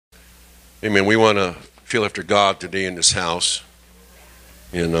Amen. We want to feel after God today in this house.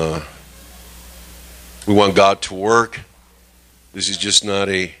 And we want God to work. This is just not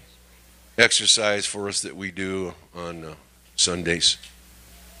a exercise for us that we do on Sundays.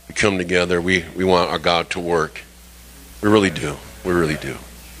 We come together. We want our God to work. We really do. We really do.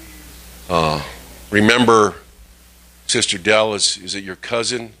 Remember, Sister Dell, is it your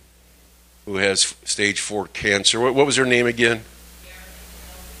cousin who has stage 4 cancer? What was her name again?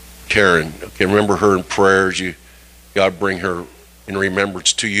 Karen. Okay, remember her in prayers. God bring her in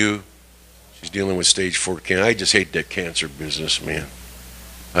remembrance to you. She's dealing with stage 4 cancer. I just hate that cancer business, man.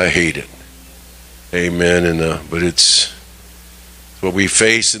 I hate it. Amen. And but it's what we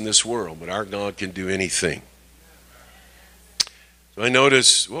face in this world. But our God can do anything. So I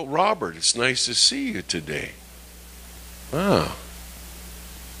notice, well, Robert, it's nice to see you today. Wow.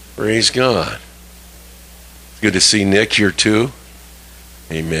 Praise God. Good to see Nick here too.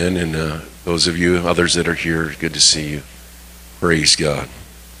 Amen. And those of you, others that are here, good to see you. Praise God.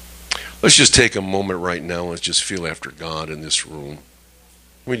 Let's just take a moment right now. Let's just feel after God in this room.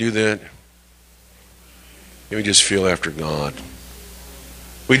 Can we do that? Can we just feel after God?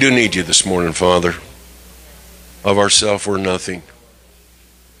 We do need you this morning, Father. Of ourselves, we're nothing.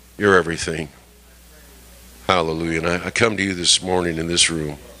 You're everything. Hallelujah. And I come to you this morning in this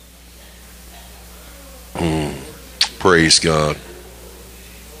room. Praise God.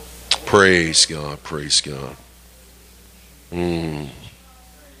 Praise God. Praise God.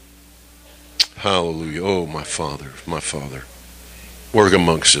 Hallelujah. Oh, my Father, my Father. Work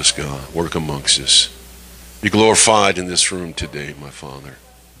amongst us, God. Work amongst us. Be glorified in this room today, my Father.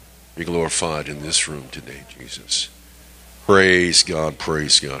 Be glorified in this room today, Jesus. Praise God.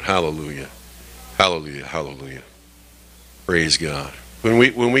 Praise God. Hallelujah. Hallelujah. Hallelujah. Praise God.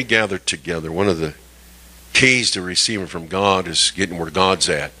 When we gather together, one of the keys to receiving from God is getting where God's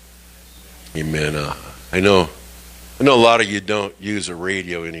at. Amen. I know a lot of you don't use a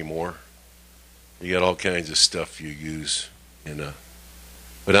radio anymore. You got all kinds of stuff you use,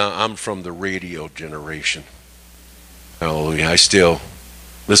 but I'm from the radio generation. Hallelujah. I still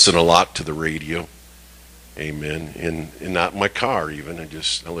listen a lot to the radio. Amen. And not in my car even. I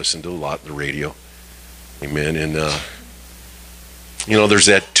listen to a lot of the radio. Amen. And there's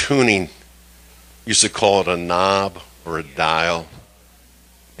that tuning. Used to call it a knob or a dial.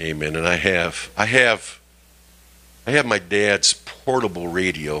 Amen. And I have my dad's portable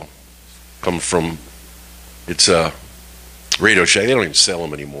radio. Come from, it's a Radio Shack. They don't even sell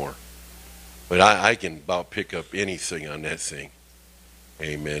them anymore. But I can about pick up anything on that thing.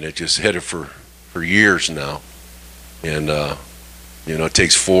 Amen. It just had it for years now. And, it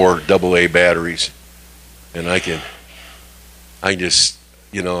takes 4 AA batteries. And I just,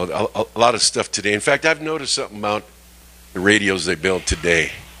 a lot of stuff today. In fact, I've noticed something about the radios they build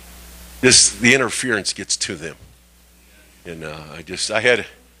today. The interference gets to them. And I had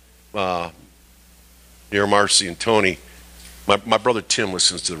near Marcy and Tony, my brother Tim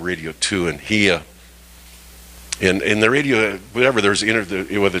listens to the radio too, and he and the radio, whatever, whether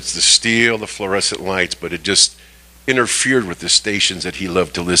it's the steel, the fluorescent lights, but it just interfered with the stations that he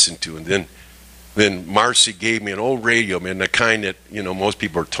loved to listen to. And then Marcy gave me an old radio, man, the kind that most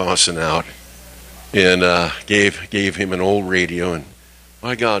people are tossing out, and gave him an old radio. And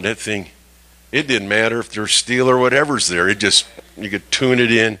my God, that thing, it didn't matter if there's steel or whatever's there. It just, you could tune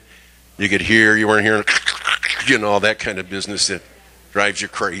it in, you could hear, you weren't hearing, all that kind of business that drives you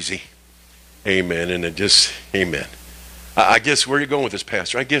crazy. Amen. And it just, amen. I guess, where are you going with this,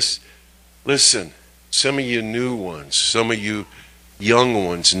 Pastor? I guess, listen, some of you new ones, some of you young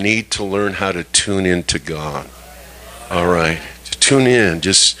ones need to learn how to tune into God. All right. To tune in.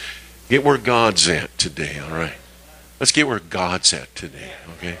 Just get where God's at today. All right. Let's get where God's at today.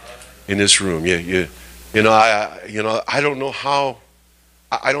 Okay. In this room. I don't know how.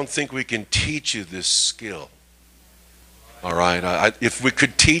 I don't think we can teach you this skill. All right. If we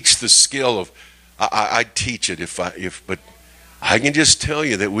could teach the skill of, I'd teach it. But I can just tell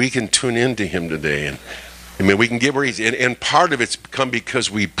you that we can tune into Him today, and we can get where He's. And part of it's come because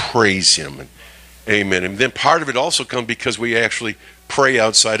we praise Him, and amen. And then part of it also comes because we actually pray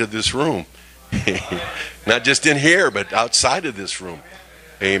outside of this room, not just in here, but outside of this room.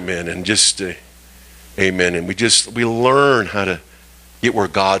 Amen. And just, amen. And we learn how to get where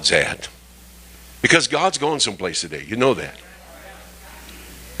God's at. Because God's going someplace today. You know that.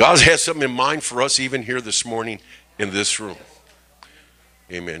 God has something in mind for us even here this morning in this room.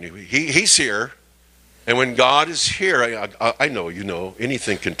 Amen. He's here. And when God is here, I know,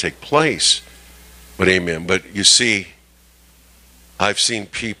 anything can take place. But amen. But you see, I've seen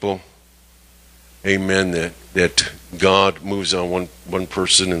people, amen, that God moves on one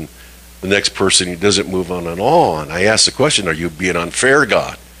person, and The next person, he doesn't move on at all. And I ask the question, are you being unfair,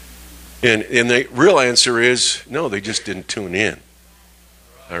 God? And the real answer is, no, they just didn't tune in.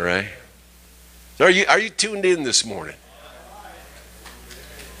 All right? So are you tuned in this morning?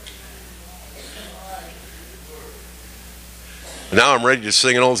 Now I'm ready to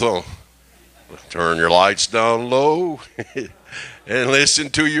sing an old song. Turn your lights down low and listen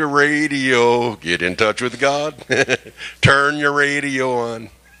to your radio. Get in touch with God. Turn your radio on.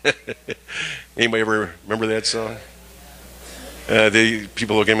 Anybody ever remember that song? The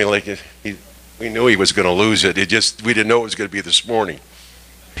people look at me like we knew he was going to lose it. We didn't know it was going to be this morning.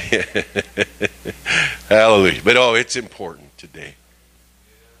 Hallelujah. But it's important today.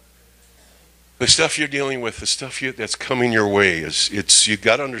 The stuff you're dealing with, the stuff that's coming your way, you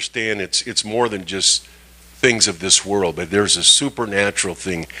got to understand it's more than just things of this world, but there's a supernatural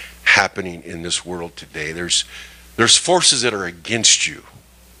thing happening in this world today. There's forces that are against you.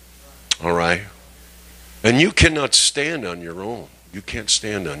 All right? And you cannot stand on your own. You can't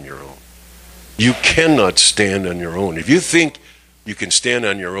stand on your own. You cannot stand on your own. If you think you can stand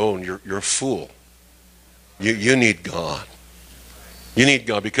on your own, you're a fool. You need God. You need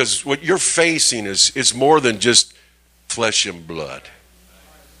God, because what you're facing is more than just flesh and blood.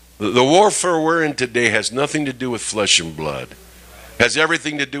 The warfare we're in today has nothing to do with flesh and blood. It has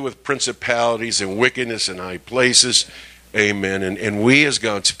everything to do with principalities and wickedness in high places. Amen. And we as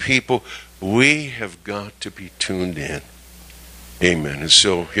God's people, we have got to be tuned in. Amen. And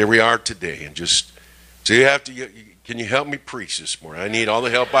so here we are today. And can you help me preach this morning? I need all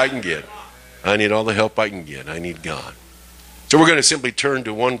the help I can get. I need all the help I can get. I need God. So we're going to simply turn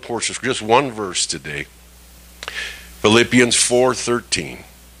to one portion, just one verse today. Philippians 4:13.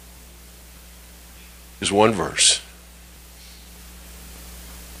 Just one verse.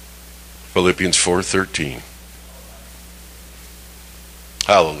 Philippians 4:13.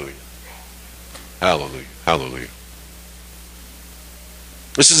 Hallelujah. Hallelujah. Hallelujah.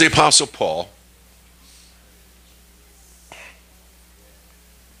 This is the Apostle Paul.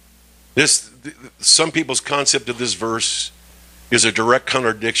 Some people's concept of this verse is a direct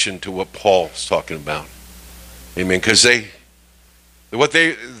contradiction to what Paul's talking about. Amen. Because they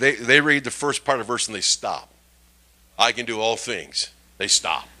read the first part of the verse and they stop. I can do all things. They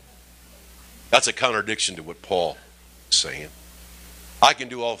stop. That's a contradiction to what Paul is saying. I can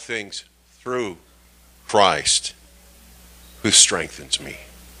do all things through Christ who strengthens me.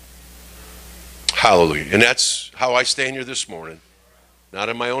 Hallelujah. And that's how I stand here this morning. Not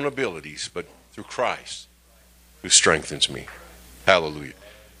in my own abilities, but through Christ who strengthens me. Hallelujah.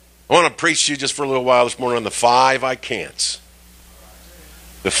 I want to preach to you just for a little while this morning on the 5 I can'ts.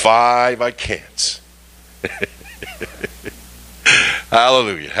 The 5 I can'ts.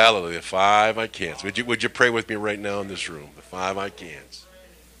 Hallelujah. Hallelujah. 5 I can'ts. Would you pray with me right now in this room? The 5 I can'ts.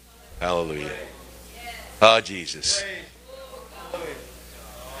 Hallelujah. Ah, Jesus.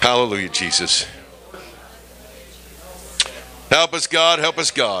 Hallelujah, Jesus. Help us, God. Help us,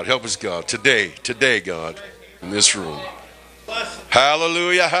 God. Help us, God. Today, God, in this room.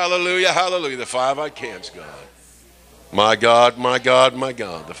 Hallelujah, hallelujah, hallelujah. The 5 I can'ts, God. My God, my God, my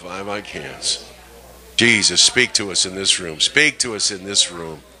God. The 5 I can'ts. Jesus, speak to us in this room. Speak to us in this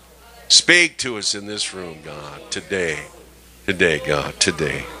room. Speak to us in this room, God. Today, God.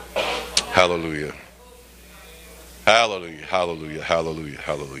 Today. Hallelujah. Hallelujah, hallelujah, hallelujah,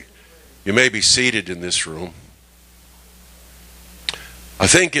 hallelujah. You may be seated in this room. I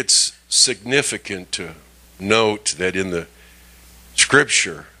think it's significant to note that in the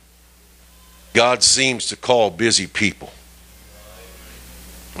Scripture, God seems to call busy people.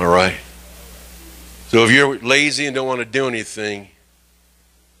 All right? So if you're lazy and don't want to do anything,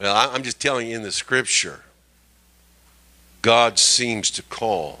 well, I'm just telling you, in the Scripture, God seems to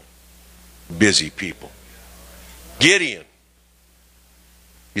call busy people. Gideon,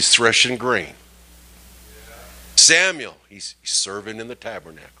 he's threshing grain. Samuel, he's serving in the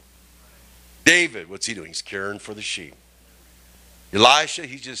tabernacle. David, what's he doing? He's caring for the sheep. Elisha,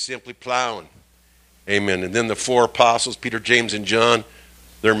 he's just simply plowing. Amen. And then the 4 apostles, Peter, James, and John,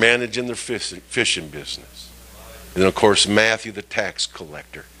 they're managing their fishing business. And then, of course, Matthew, the tax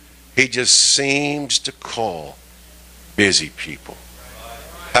collector. He just seems to call busy people.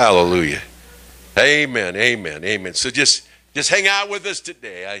 Hallelujah. Amen, amen, amen. So just hang out with us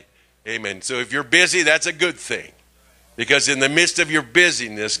today. Amen. So if you're busy, that's a good thing. Because in the midst of your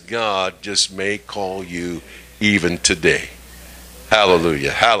busyness, God just may call you even today.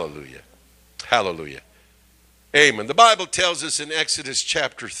 Hallelujah, hallelujah, hallelujah. Amen. The Bible tells us in Exodus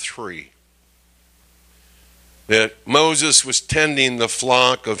chapter 3 that Moses was tending the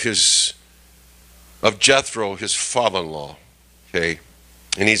flock of Jethro, his father-in-law. Okay.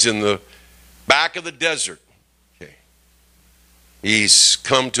 And he's in the back of the desert. Okay. He's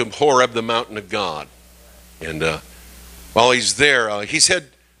come to Horeb, the mountain of God. And while he's there, he's had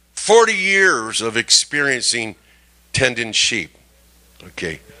 40 years of experiencing tending sheep.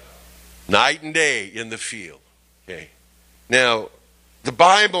 Okay. Night and day in the field. Okay. Now, the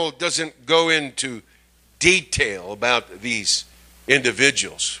Bible doesn't go into detail about these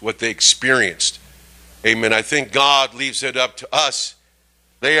individuals, what they experienced. Amen. I think God leaves it up to us.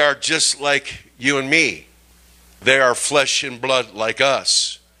 They are just like you and me. They are flesh and blood like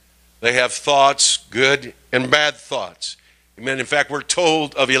us. They have thoughts, good and bad thoughts. Amen. In fact, we're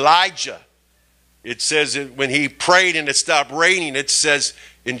told of Elijah. It says that when he prayed and it stopped raining, it says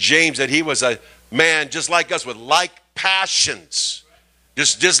in James that he was a man just like us with like passions.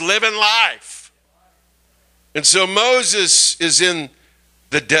 Just living life. And so Moses is in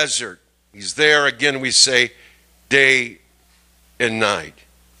the desert. He's there again, we say, day and night.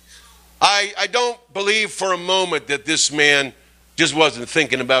 I don't believe for a moment that this man just wasn't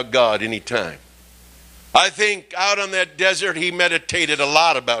thinking about God any time. I think out on that desert he meditated a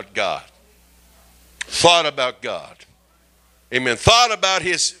lot about God. Thought about God. Amen. Thought about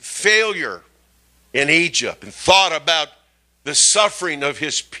his failure in Egypt and thought about the suffering of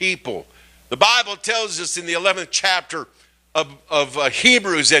his people. The Bible tells us in the 11th chapter of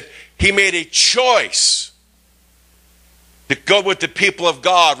Hebrews that he made a choice to go with the people of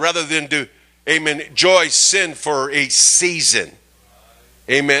God rather than to, amen, enjoy sin for a season.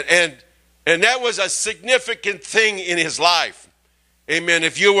 Amen. And that was a significant thing in his life. Amen.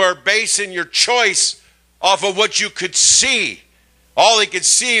 If you were basing your choice off of what you could see, all he could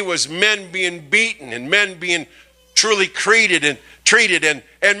see was men being beaten and men being truly treated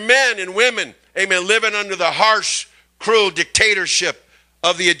and men and women, amen, living under the harsh, cruel dictatorship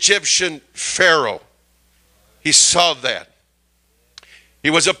of the Egyptian Pharaoh. He saw that. He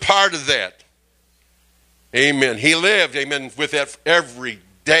was a part of that. Amen. He lived, amen, with that every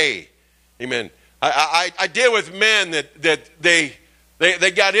day. Amen. I deal with men that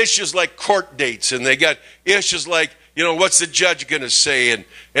they got issues like court dates, and they got issues like, you know, what's the judge going to say?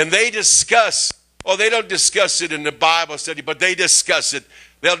 And they discuss, oh, they don't discuss it in the Bible study, but they discuss it.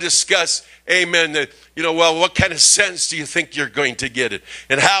 They'll discuss, amen, that, you know, well, what kind of sentence do you think you're going to get it?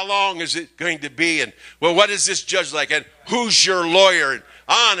 And how long is it going to be? And, well, what is this judge like? And who's your lawyer? And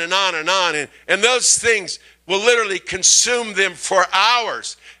on and on and on. And those things will literally consume them for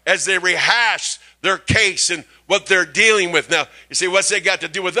hours as they rehash their case and what they're dealing with. Now, you say, what's that got to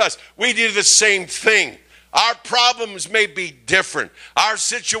do with us? We do the same thing. Our problems may be different. Our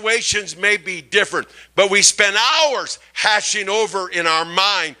situations may be different. But we spend hours hashing over in our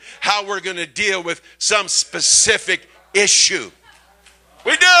mind how we're going to deal with some specific issue.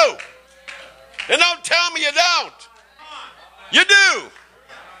 We do. And don't tell me you don't. You do.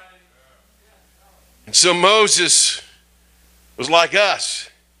 And so Moses was like us.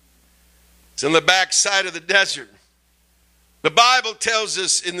 It's in the backside of the desert. The Bible tells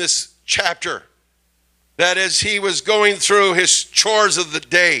us in this chapter that as he was going through his chores of the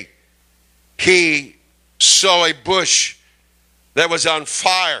day, he saw a bush that was on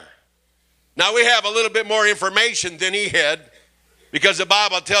fire. Now we have a little bit more information than he had, because the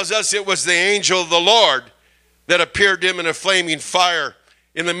Bible tells us it was the angel of the Lord that appeared to him in a flaming fire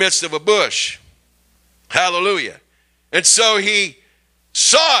in the midst of a bush. Hallelujah. And so he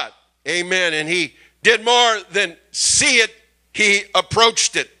saw it. Amen. And he did more than see it. He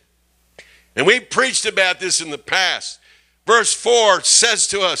approached it. And we preached about this in the past. Verse 4 says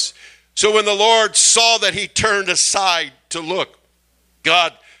to us, so when the Lord saw that he turned aside to look,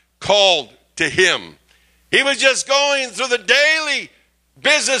 God called to him. He was just going through the daily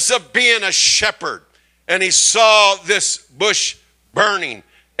business of being a shepherd. And he saw this bush burning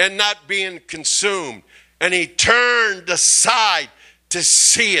and not being consumed. And he turned aside to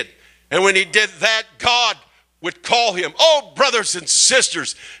see it. And when he did that, God would call him. Oh, brothers and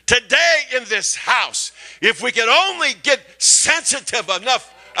sisters, today in this house, if we could only get sensitive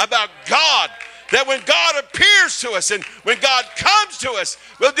enough about God, that when God appears to us and when God comes to us,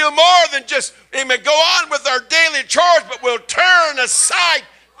 we'll do more than just, amen, go on with our daily chores, but we'll turn aside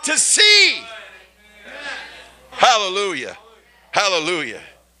to see. Hallelujah. Hallelujah.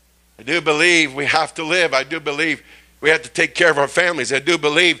 I do believe we have to live. I do believe we have to take care of our families. I do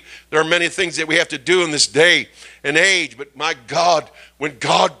believe there are many things that we have to do in this day and age. But my God, when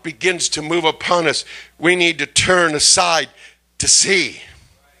God begins to move upon us, we need to turn aside to see.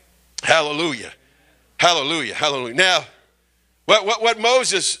 Hallelujah. Hallelujah. Hallelujah. Now, what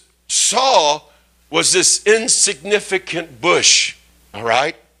Moses saw was this insignificant bush, all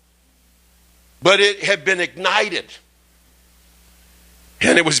right? But it had been ignited.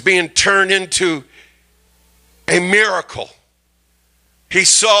 And it was being turned into a miracle. He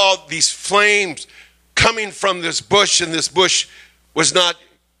saw these flames coming from this bush, and this bush was not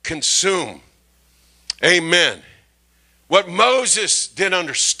consumed. Amen. What Moses didn't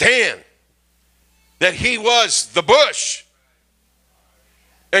understand, that he was the bush.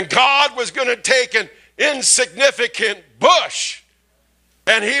 And God was going to take an insignificant bush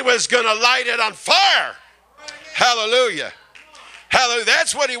and he was going to light it on fire. Hallelujah. Hallelujah.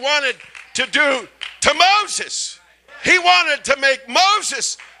 That's what he wanted to do to Moses. He wanted to make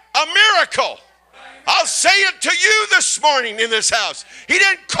Moses a miracle. I'll say it to you this morning in this house. He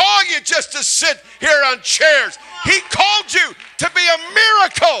didn't call you just to sit here on chairs. He called you to be a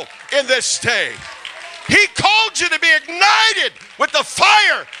miracle in this day. He called you to be ignited with the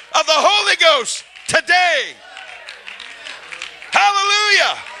fire of the Holy Ghost today.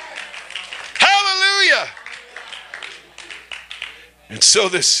 Hallelujah. Hallelujah. And so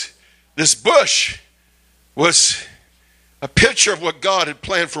this bush was a picture of what God had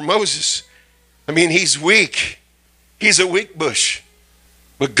planned for Moses. I mean, he's weak. He's a weak bush.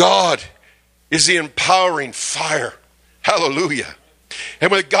 But God is the empowering fire. Hallelujah.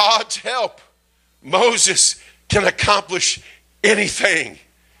 And with God's help, Moses can accomplish anything.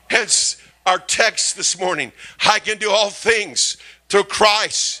 Hence our text this morning. I can do all things through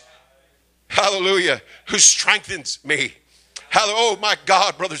Christ. Hallelujah. Who strengthens me. Oh my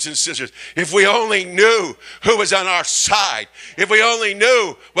God, brothers and sisters, if we only knew who was on our side, if we only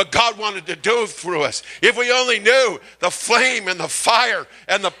knew what God wanted to do through us, if we only knew the flame and the fire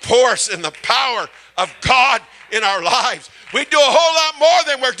and the force and the power of God in our lives, we'd do a whole lot more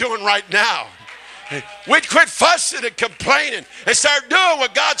than we're doing right now. We'd quit fussing and complaining and start doing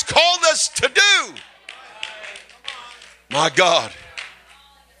what God's called us to do. My God.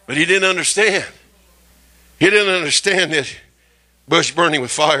 But he didn't understand. He didn't understand that bush burning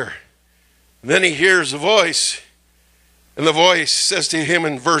with fire. And then he hears a voice, and the voice says to him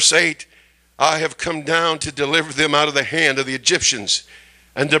in verse 8, I have come down to deliver them out of the hand of the Egyptians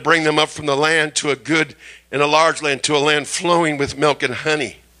and to bring them up from the land to a good and a large land, to a land flowing with milk and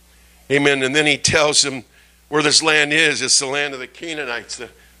honey. Amen. And then he tells them where this land is. It's the land of the Canaanites, the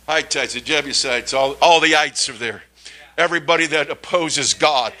Hittites, the Jebusites, all the ites are there. Everybody that opposes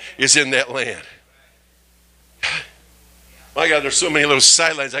God is in that land. My God, there's so many little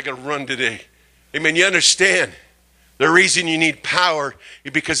sidelines I got to run today. Amen. You understand the reason you need power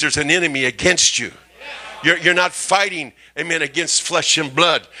is because there's an enemy against you. You're not fighting, amen, against flesh and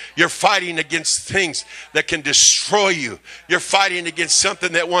blood. You're fighting against things that can destroy you. You're fighting against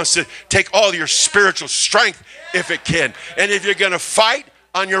something that wants to take all your spiritual strength if it can. And if you're going to fight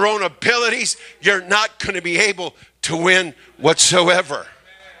on your own abilities, you're not going to be able to win whatsoever.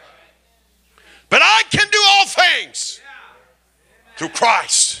 But I can do all things through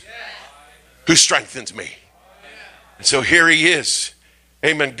Christ who strengthens me. And so here he is.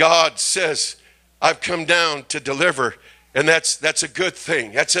 Amen. God says, I've come down to deliver. And that's a good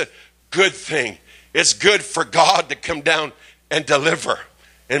thing. That's a good thing. It's good for God to come down and deliver.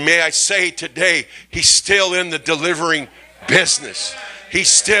 And may I say today, he's still in the delivering business. He's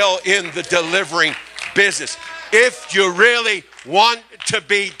still in the delivering business. If you really want to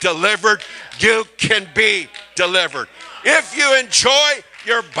be delivered, you can be delivered. If you enjoy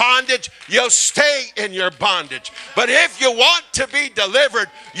your bondage, you'll stay in your bondage. But if you want to be delivered,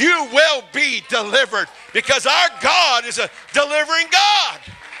 you will be delivered, because our God is a delivering God.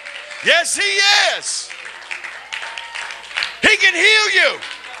 Yes, he is. He can heal you.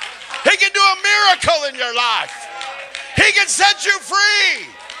 He can do a miracle in your life. He can set you free.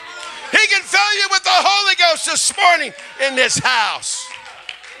 He can fill you with the Holy Ghost this morning in this house.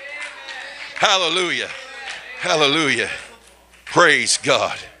 Hallelujah. Hallelujah. Praise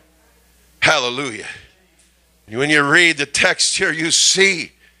God. Hallelujah. When you read the text here, you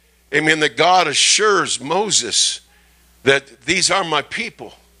see, amen, that God assures Moses that these are my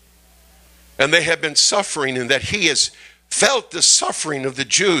people. And they have been suffering, and that he has felt the suffering of the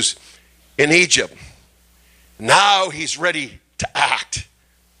Jews in Egypt. Now he's ready to act.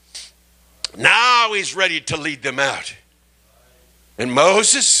 Now he's ready to lead them out. And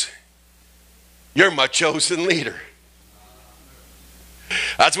Moses, you're my chosen leader.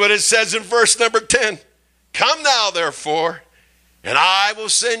 That's what it says in verse number 10. Come now, therefore, and I will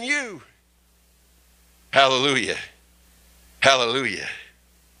send you. Hallelujah. Hallelujah.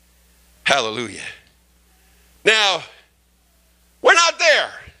 Hallelujah. Now, we're not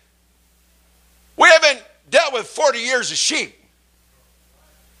there. We haven't dealt with 40 years of sheep.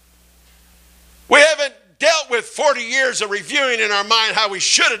 We haven't dealt with 40 years of reviewing in our mind how we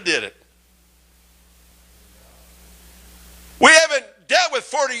should have did it. We haven't dealt with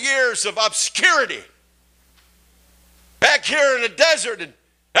 40 years of obscurity back here in the desert, and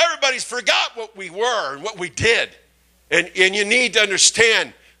everybody's forgot what we were and what we did. And you need to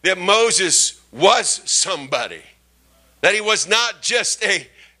understand that Moses was somebody. That he was not just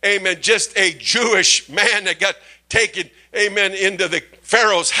just a Jewish man that got taken, into the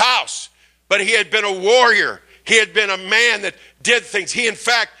Pharaoh's house. But he had been a warrior. He had been a man that did things. He, in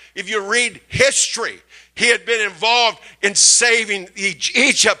fact, if you read history, he had been involved in saving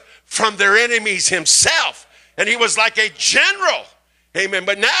Egypt from their enemies himself. And he was like a general. Amen.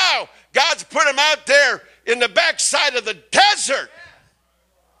 But now, God's put him out there in the backside of the desert.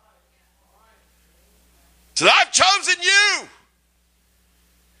 So I've chosen you.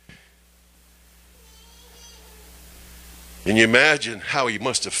 Can you imagine how he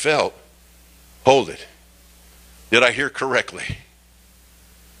must have felt? Hold it. Did I hear correctly?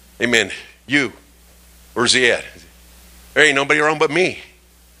 Amen. You. Where's he at? There ain't nobody around but me.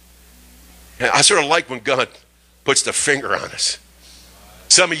 I sort of like when God puts the finger on us.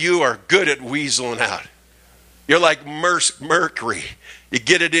 Some of you are good at weaseling out. You're like mercury. You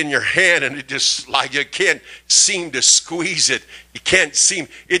get it in your hand and it just like you can't seem to squeeze it. You can't seem,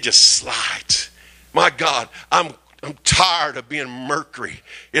 it just slides. My God, I'm tired of being mercury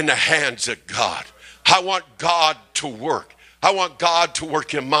in the hands of God. I want God to work. I want God to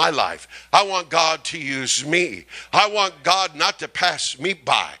work in my life. I want God to use me. I want God not to pass me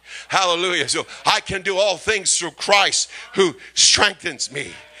by. Hallelujah. So I can do all things through Christ who strengthens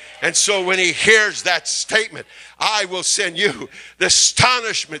me. And so when he hears that statement, I will send you, the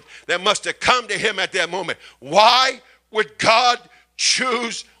astonishment that must have come to him at that moment. Why would God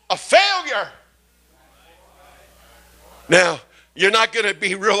choose a failure? Now, you're not going to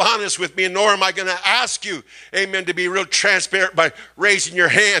be real honest with me, nor am I going to ask you, amen, to be real transparent by raising your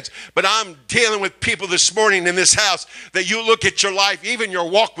hands. But I'm dealing with people this morning in this house that you look at your life, even your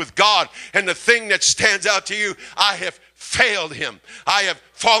walk with God, and the thing that stands out to you, I have failed him. I have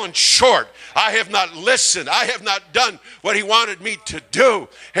fallen short. I have not listened. I have not done what he wanted me to do.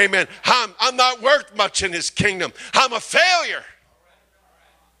 Amen. I'm not worth much in his kingdom. I'm a failure.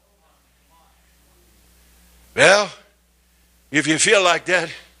 Well, if you feel like that,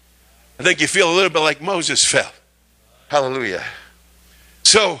 I think you feel a little bit like Moses felt. Hallelujah.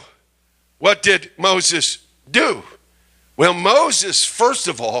 So, what did Moses do? Well, Moses, first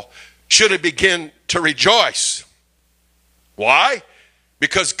of all, should have begun to rejoice. Why?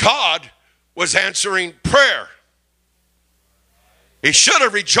 Because God was answering prayer. He should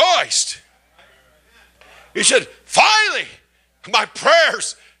have rejoiced. He should, finally, my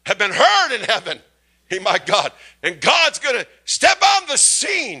prayers have been heard in heaven. Hey, my God. And God's going to step on the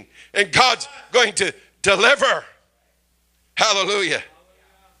scene and God's going to deliver. Hallelujah.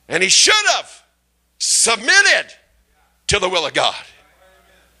 And he should have submitted to the will of God.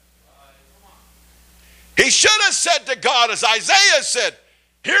 He should have said to God, as Isaiah said,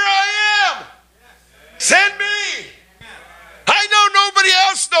 here I am. Send me. I know nobody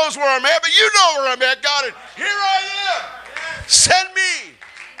else knows where I'm at, but you know where I'm at, God. And here I am. Send me.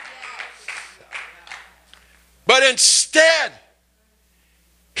 But instead,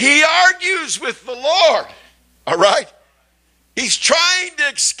 he argues with the Lord. All right? He's trying to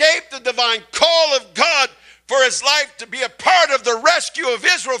escape the divine call of God for his life to be a part of the rescue of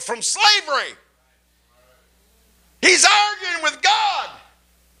Israel from slavery. He's arguing with God.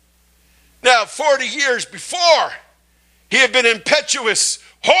 Now, 40 years before, he had been an impetuous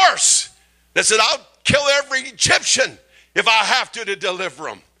horse that said, I'll kill every Egyptian if I have to deliver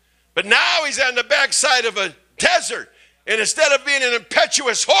him. But now he's on the backside of a desert, and instead of being an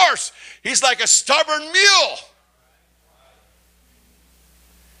impetuous horse, he's like a stubborn mule.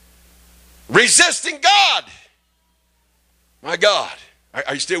 Resisting God. My God.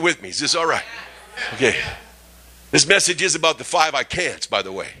 Are you still with me? Is this all right? Okay. This message is about the 5 I can'ts, by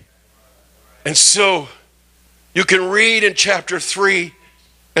the way. And so you can read in chapter 3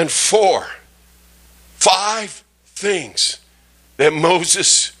 and 4 5 things that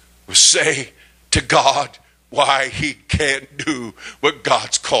Moses will say to God why he can't do what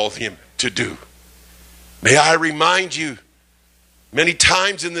God's called him to do. May I remind you many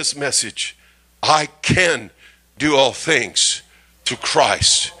times in this message, I can do all things through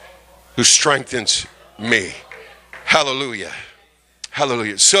Christ who strengthens me. Hallelujah.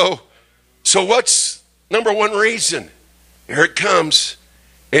 Hallelujah. So what's number one reason? Here it comes.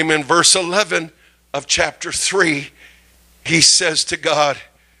 Amen. Verse 11 of chapter 3, he says to God,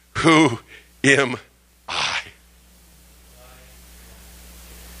 who am I?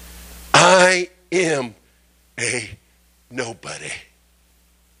 I am a nobody.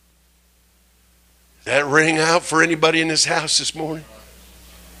 Does that ring out for anybody in this house this morning?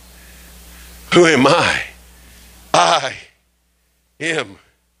 Who am I? I am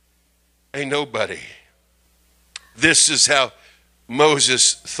a nobody. This is how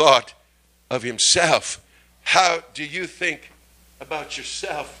Moses thought of himself. How do you think about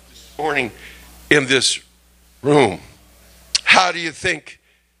yourself this morning in this room? How do you think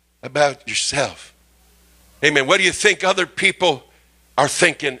about yourself? Amen. What do you think other people are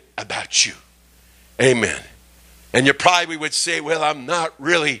thinking about you? Amen. And you probably would say, well, I'm not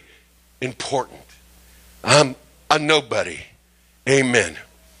really important. I'm a nobody. Amen.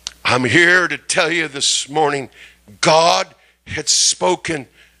 I'm here to tell you this morning, God had spoken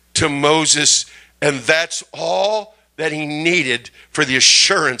to Moses, and that's all that he needed for the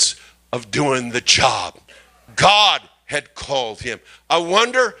assurance of doing the job. God had called him. I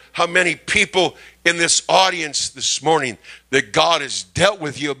wonder how many people in this audience this morning that God has dealt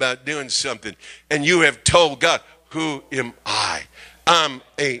with you about doing something, and you have told God, who am I? I'm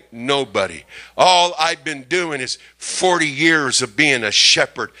a nobody. All I've been doing is 40 years of being a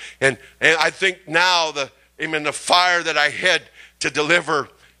shepherd. And I think now the fire that I had to deliver,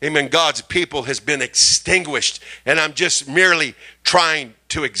 God's people has been extinguished. And I'm just merely trying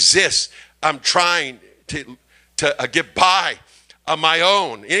to exist. I'm trying to get by on my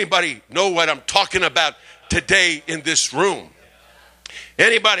own. Anybody know what I'm talking about today in this room?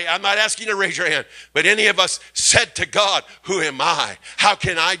 Anybody, I'm not asking you to raise your hand, but any of us said to God, who am I? How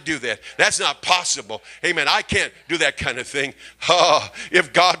can I do that? That's not possible. Amen. I can't do that kind of thing. Oh,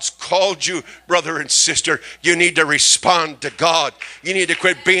 if God's called you, brother and sister, you need to respond to God. You need to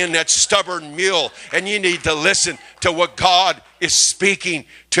quit being that stubborn mule, and you need to listen to what God is speaking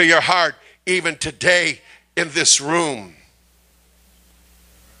to your heart, even today in this room.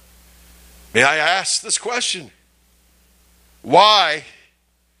 May I ask this question? Why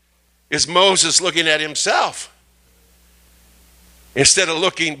is Moses looking at himself instead of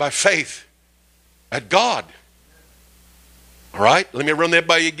looking by faith at God? All right, let me run that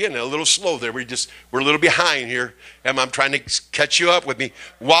by you again. A little slow there. We're a little behind here, and I'm trying to catch you up with me.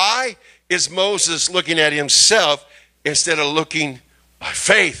 Why is Moses looking at himself instead of looking by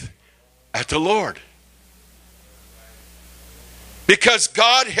faith at the Lord? Because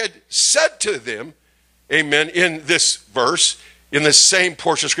God had said to them, amen, in this verse, in the same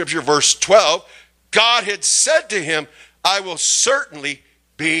portion of Scripture, verse 12, God had said to him, I will certainly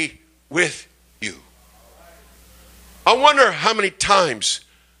be with you. I wonder how many times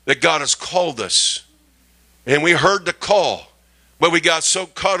that God has called us, and we heard the call, but we got so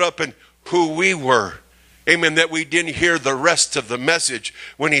caught up in who we were, amen, that we didn't hear the rest of the message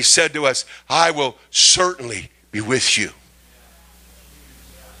when he said to us, I will certainly be with you.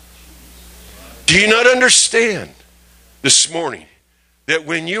 Do you not understand this morning that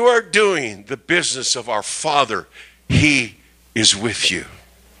when you are doing the business of our Father, he is with you?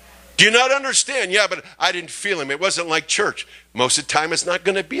 Do you not understand? Yeah, but I didn't feel him. It wasn't like church. Most of the time it's not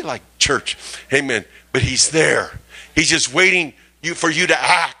going to be like church. Amen. But he's there. He's just waiting for you to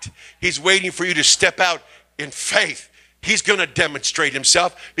act. He's waiting for you to step out in faith. He's going to demonstrate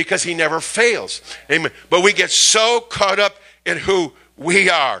himself because he never fails. Amen. But we get so caught up in who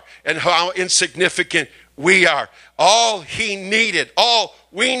we are and how insignificant we are. All he needed, all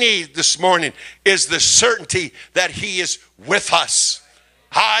we need this morning is the certainty that he is with us.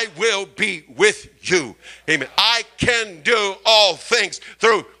 I will be with you. Amen. I can do all things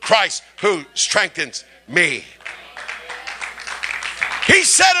through Christ who strengthens me. He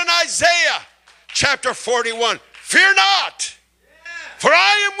said in Isaiah chapter 41, fear not, for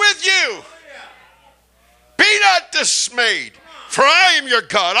I am with you. Be not dismayed, for I am your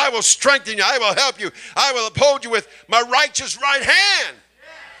God. I will strengthen you. I will help you. I will uphold you with my righteous right hand.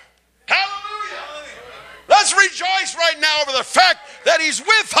 Hallelujah. Let's rejoice right now over the fact that he's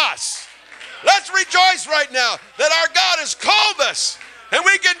with us. Let's rejoice right now that our God has called us and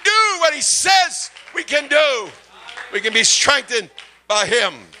we can do what he says we can do. We can be strengthened by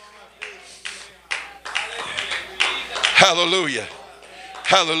him. Hallelujah.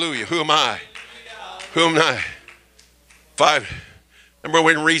 Hallelujah. Who am I? Who am I? Number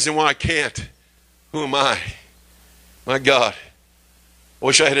one reason why I can't. Who am I? My God. I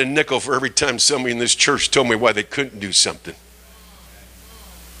wish I had a nickel for every time somebody in this church told me why they couldn't do something.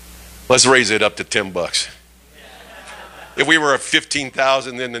 Let's raise it up to $10. If we were at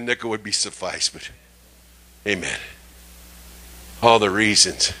 15,000, then the nickel would be suffice. But amen. All the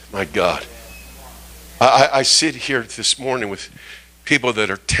reasons, my God. I sit here this morning with people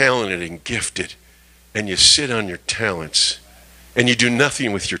that are talented and gifted, and you sit on your talents, and you do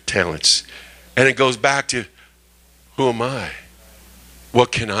nothing with your talents. And it goes back to, who am I?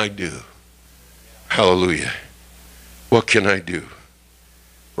 What can I do? Hallelujah. What can I do?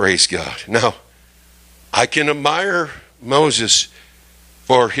 Praise God. Now, I can admire Moses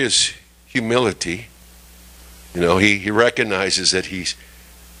for his humility. You know, he recognizes that he's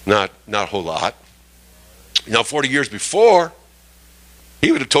not a whole lot. You know, 40 years before,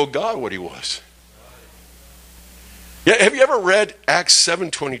 he would have told God what he was. Yeah, have you ever read Acts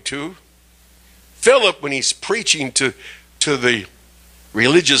 7:22? Philip, when he's preaching to the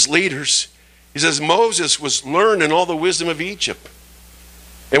religious leaders, he says Moses was learned in all the wisdom of Egypt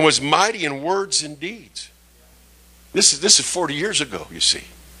and was mighty in words and deeds. This is 40 years ago, you see.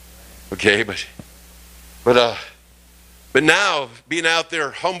 Okay, but now being out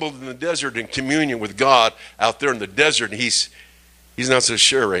there humbled in the desert in communion with God out there in the desert, he's not so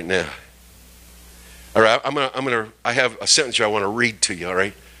sure right now. All right, I have a sentence here I want to read to you. All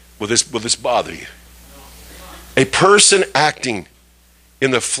right, will this bother you? A person acting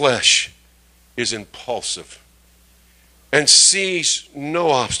in the flesh is impulsive and sees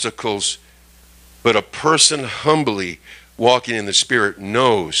no obstacles, but a person humbly walking in the Spirit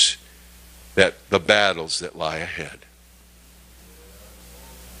knows that the battles that lie ahead.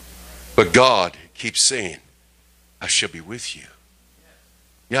 But God keeps saying, I shall be with you.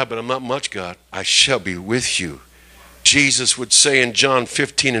 Yeah, but I'm not much, God. I shall be with you. Jesus would say in John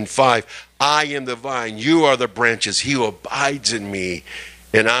 15:5, I am the vine, you are the branches. He who abides in me,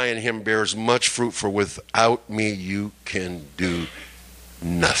 and I in him bears much fruit, for without me you can do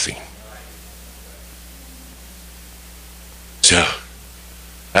nothing. So,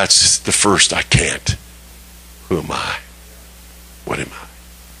 that's the first I can't. Who am I? What am I?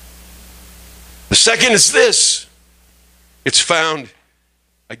 The second is this. It's found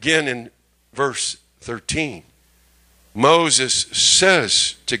again in verse 13. Moses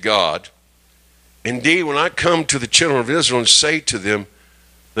says to God, indeed, when I come to the children of Israel and say to them,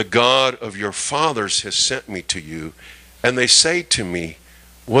 the God of your fathers has sent me to you, and they say to me,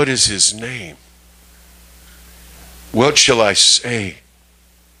 what is his name? What shall I say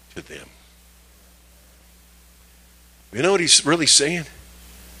to them? You know what he's really saying?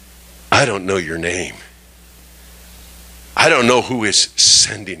 I don't know your name. I don't know who is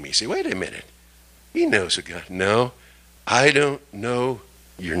sending me. Say, wait a minute. He knows a God. No, I don't know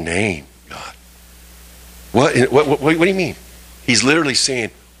your name, God. What do you mean? He's literally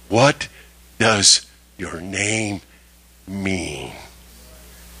saying, what does your name mean?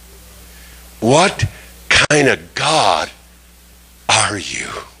 What kind of God are you?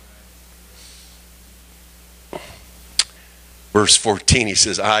 Verse 14, he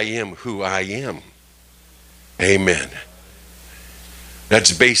says, I am who I am. Amen.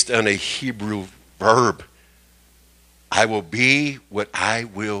 That's based on a Hebrew verb. I will be what I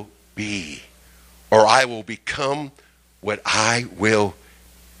will be. Or I will become what I will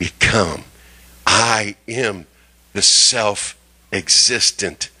become. I am the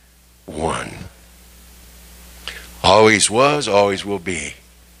self-existent one. Always was, always will be.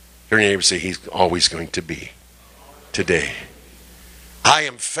 Your neighbor say he's always going to be today. I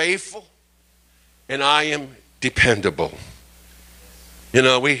am faithful and I am dependable. You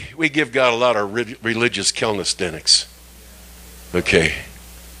know, we give God a lot of religious calisthenics. Okay.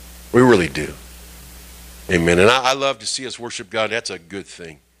 We really do. Amen. And I love to see us worship God. That's a good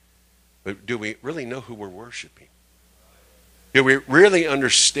thing. But do we really know who we're worshiping? Do we really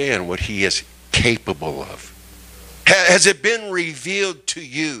understand what he is capable of? Has it been revealed to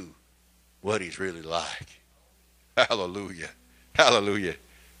you what he's really like? Hallelujah. Hallelujah.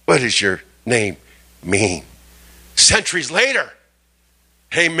 What does your name mean? Centuries later,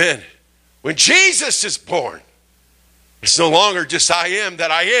 amen, when Jesus is born, it's no longer just I am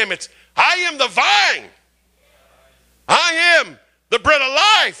that I am. It's I am the vine. I am the bread of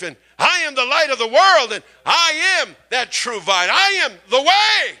life, and I am the light of the world, and I am that true vine. I am the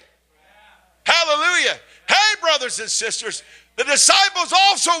way. Hallelujah. Hey, brothers and sisters, the disciples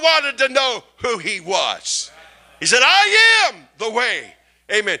also wanted to know who he was. He said, I am the way.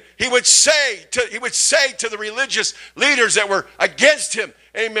 Amen. He would say to the religious leaders that were against him,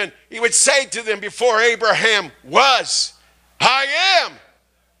 amen, he would say to them before Abraham was, I am.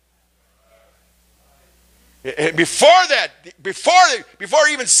 And before that, before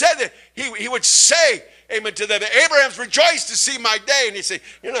he even said that, he would say, amen, to them, Abraham's rejoiced to see my day. And he'd say,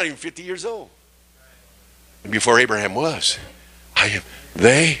 you're not even 50 years old. And before Abraham was, I am.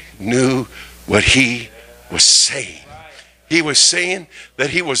 They knew what he was saying. He was saying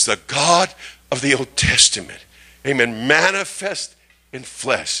that he was the God of the Old Testament. Amen. Manifest in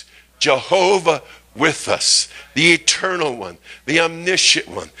flesh. Jehovah with us. The eternal one. The omniscient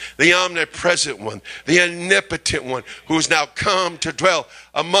one. The omnipresent one. The omnipotent one. Who's now come to dwell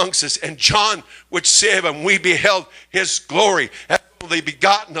amongst us. And John would say of him, we beheld his glory. As only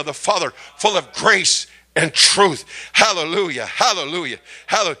begotten of the Father, full of grace and truth. Hallelujah, hallelujah,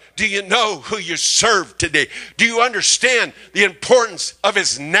 hallelujah. Do you know who you serve today? Do you understand the importance of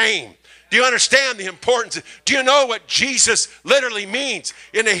his name? Do you understand the importance? Do you know what Jesus literally means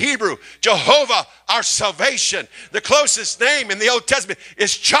in the Hebrew? Jehovah, our salvation. The closest name in the Old Testament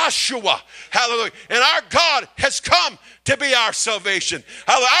is Joshua. Hallelujah. And our God has come to be our salvation.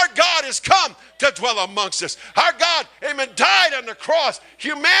 Hallelujah. Our God has come to dwell amongst us. Our God, amen, died on the cross.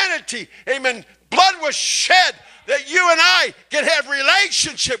 Humanity, amen, blood was shed that you and I can have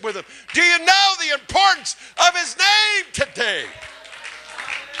relationship with him. Do you know the importance of his name today?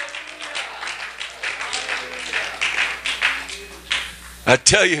 I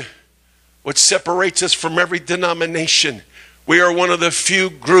tell you, what separates us from every denomination, we are one of the few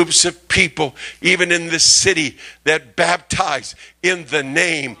groups of people, even in this city, that baptize in the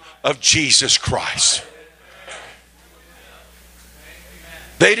name of Jesus Christ.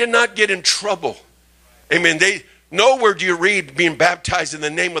 They did not get in trouble. Amen. Nowhere do you read being baptized in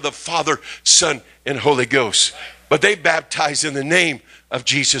the name of the Father, Son, and Holy Ghost. But they baptized in the name of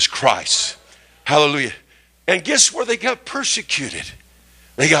Jesus Christ. Hallelujah. And guess where they got persecuted?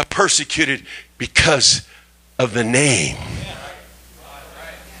 They got persecuted because of the name.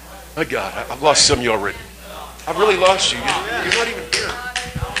 My God, I've lost some of you already. I've really lost you. You're not even here.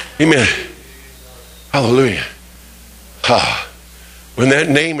 Amen. Hallelujah. When that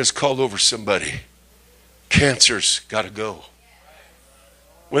name is called over somebody, cancer's got to go.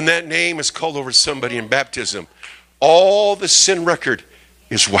 When that name is called over somebody in baptism, all the sin record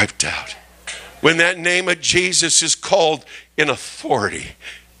is wiped out. When that name of Jesus is called in authority,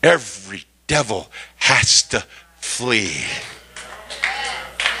 every devil has to flee.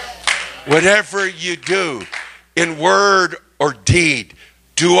 Whatever you do, in word or deed,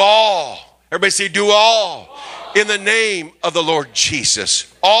 do all. Everybody say, do all. In the name of the Lord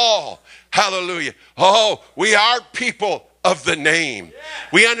Jesus. All. Hallelujah. Oh, we are people of the name.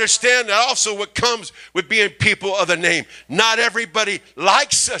 We understand that also what comes with being people of the name. Not everybody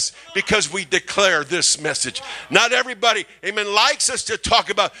likes us because we declare this message. Not everybody, amen, likes us to talk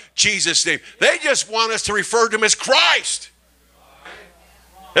about Jesus' name. They just want us to refer to him as Christ.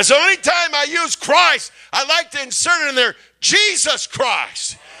 That's the only time I use Christ. I like to insert in there Jesus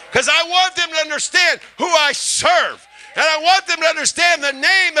Christ, because I want them to understand who I serve. And I want them to understand the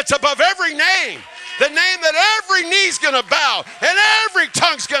name that's above every name. The name that every knee's going to bow and every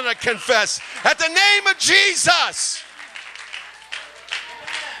tongue's going to confess at the name of Jesus.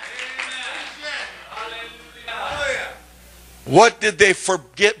 What did they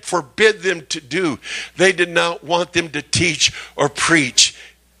forbid them to do? They did not want them to teach or preach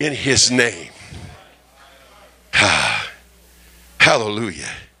in his name. Hallelujah.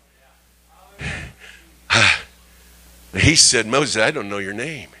 He said, Moses, I don't know your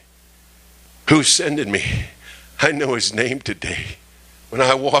name. Who's sending me? I know his name today. When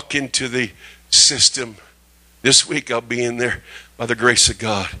I walk into the system, this week I'll be in there by the grace of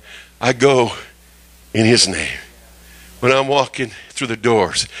God. I go in his name. When I'm walking through the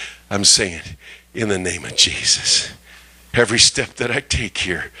doors, I'm saying, in the name of Jesus. Every step that I take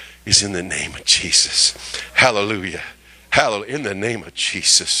here is in the name of Jesus. Hallelujah. Hallelujah. In the name of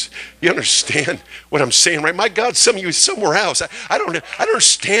Jesus. You understand what I'm saying, right? My God, some of you is somewhere else. I don't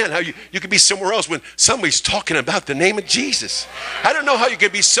understand how you could be somewhere else when somebody's talking about the name of Jesus. I don't know how you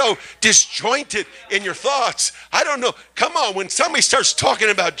could be so disjointed in your thoughts. I don't know. Come on, when somebody starts talking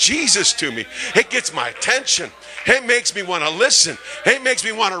about Jesus to me, it gets my attention. It makes me want to listen. It makes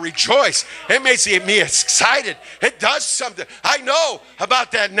me want to rejoice. It makes me excited. It does something. I know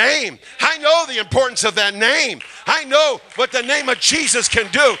about that name. I know the importance of that name. I know what the name of Jesus can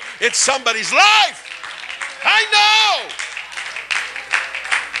do in somebody's life. I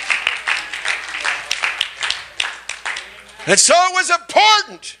know. And so it was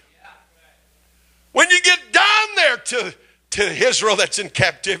important when you get down there to Israel that's in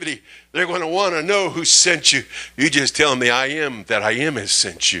captivity, they're going to want to know who sent you. You just tell them the I am that I am has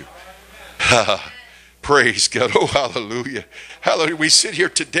sent you. Praise God. Oh, hallelujah. Hallelujah. We sit here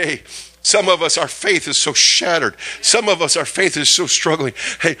today. Some of us, our faith is so shattered. Some of us, our faith is so struggling.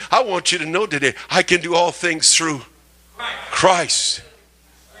 Hey, I want you to know today, I can do all things through Christ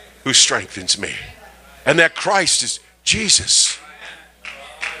who strengthens me. And that Christ is Jesus.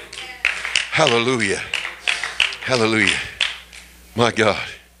 Hallelujah. Hallelujah. My God.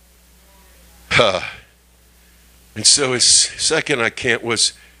 And so his second I can't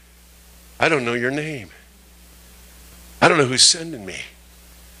was, I don't know your name. I don't know who's sending me.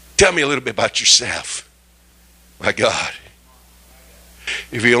 Tell me a little bit about yourself. My God.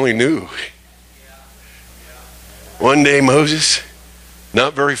 If you only knew. One day Moses,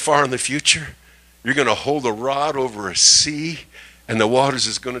 Not very far in the future, you're going to hold a rod over a sea and the waters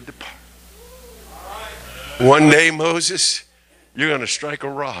is going to depart. One day, Moses, you're going to strike a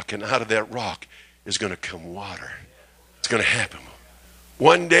rock, and out of that rock is going to come water. It's going to happen.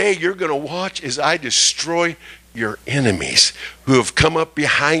 One day, you're going to watch as I destroy your enemies who have come up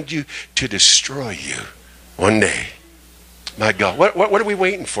behind you to destroy you. One day. My God, what are we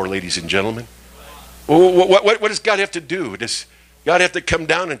waiting for, ladies and gentlemen? What does God have to do? Does God have to come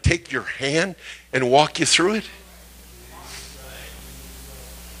down and take your hand and walk you through it?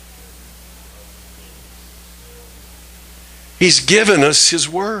 He's given us his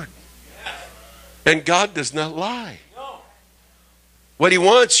word. And God does not lie. What he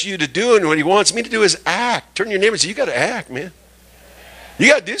wants you to do and what he wants me to do is act. Turn to your neighbor and say, you got to act, man. You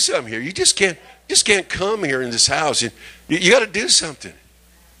got to do something here. You just can't come here in this house. You got to do something.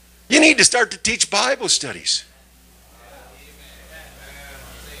 You need to start to teach Bible studies.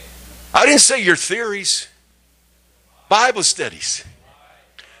 I didn't say your theories. Bible studies.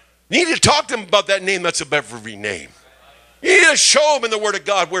 You need to talk to them about that name that's above every name. You need to show them in the Word of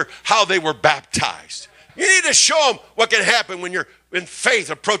God how they were baptized. You need to show them what can happen when you're in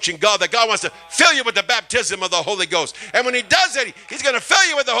faith approaching God, that God wants to fill you with the baptism of the Holy Ghost. And when he does that, he's going to fill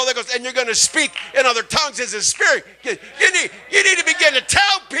you with the Holy Ghost, and you're going to speak in other tongues as his Spirit. You need to begin to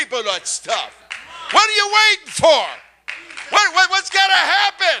tell people that stuff. What are you waiting for? What's got to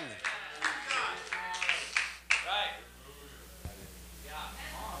happen?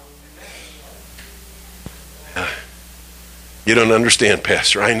 You don't understand,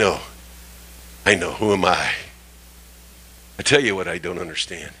 Pastor. I know. Who am I? I tell you what I don't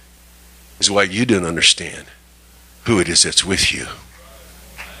understand is why you don't understand who it is that's with you.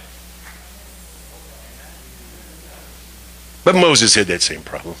 But Moses had that same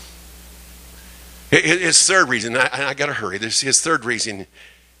problem. His third reason, I got to hurry. His third reason,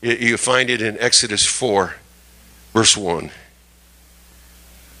 you find it in Exodus 4, verse 1.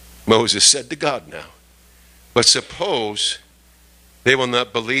 Moses said to God now, but suppose they will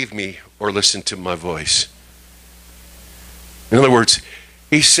not believe me or listen to my voice. In other words,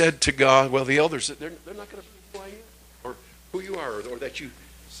 he said to God, well, the elders, they're not going to believe who I am or who you are or that you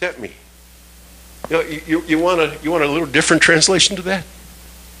sent me. You want a little different translation to that?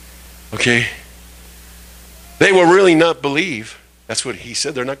 Okay. They will really not believe. That's what he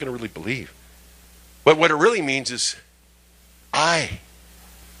said. They're not going to really believe. But what it really means is, I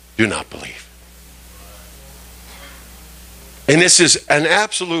do not believe. And this is an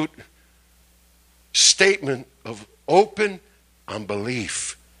absolute statement of open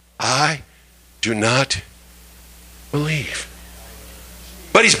unbelief. I do not believe.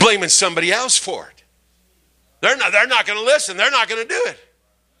 But he's blaming somebody else for it. They're not going to listen. They're not going to do it.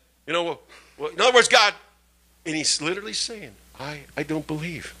 You know, in other words, God, and he's literally saying, I don't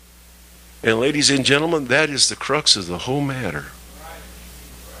believe. And ladies and gentlemen, that is the crux of the whole matter.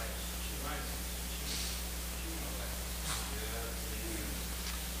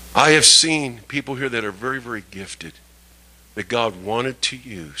 I have seen people here that are very, very gifted that God wanted to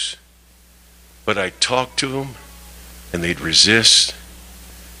use. But I talked to them and they'd resist.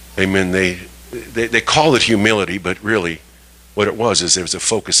 Amen. They call it humility, but really what it was is there was a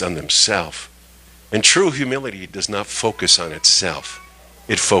focus on themselves. And true humility does not focus on itself.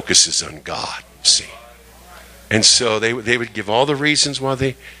 It focuses on God, see. And so they would give all the reasons why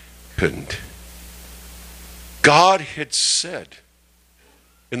they couldn't. God had said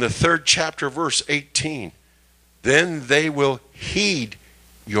in the 3rd chapter, verse 18, then they will heed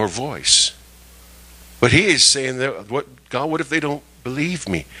your voice. But he is saying that, what if they don't believe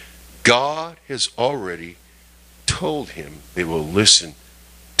me? God has already told him they will listen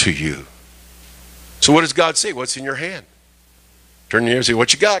to you. So what does God say? What's in your hand? Turn to your and say,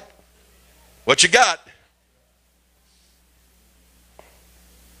 what you got? What you got?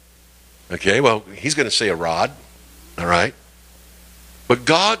 Okay, well, he's going to say a rod, all right? But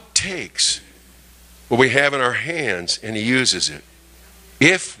God takes what we have in our hands and he uses it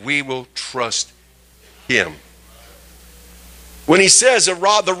if we will trust him. When he says a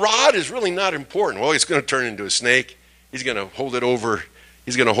rod, the rod is really not important. Well, it's going to turn into a snake. He's going to hold it over.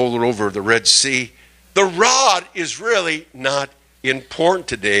 He's going to hold it over the Red Sea. The rod is really not important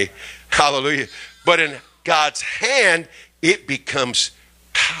today. Hallelujah. But in God's hand, it becomes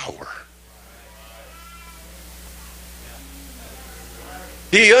power.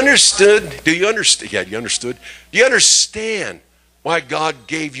 Do you understand? Do you understand? Yeah, you understood. Do you understand why God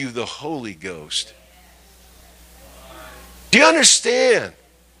gave you the Holy Ghost? Do you understand?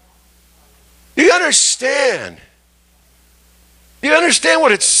 Do you understand? Do you understand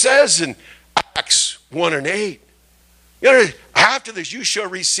what it says in Acts 1 and 8? After this, you shall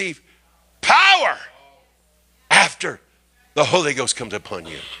receive power after the Holy Ghost comes upon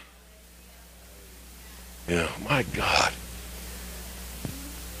you. My God.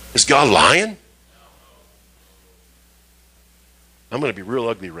 Is God lying? I'm going to be real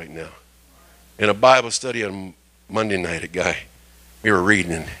ugly right now. In a Bible study on Monday night, we were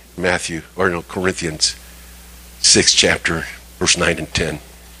reading in Corinthians 6th chapter, verse 9 and 10.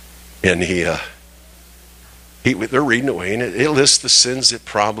 And they're reading away, and it lists the sins that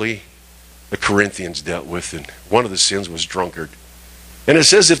probably the Corinthians dealt with, and one of the sins was drunkard. And it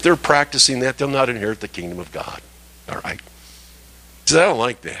says if they're practicing that, they'll not inherit the kingdom of God. All right? He says, I don't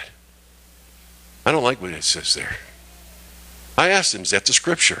like that. I don't like what it says there. I asked him, is that the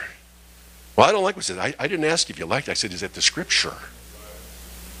scripture? Well, I don't like what it says. I didn't ask if you liked it. I said, is that the scripture?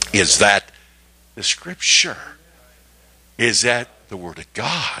 Is that the scripture? Is that the word of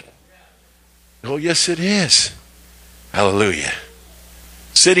God? Oh, yes, it is. Hallelujah.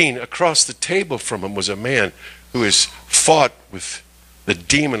 Sitting across the table from him was a man who has fought with the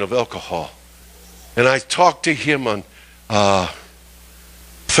demon of alcohol. And I talked to him on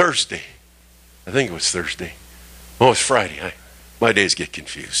Thursday. I think it was Thursday. Oh, it's Friday. My days get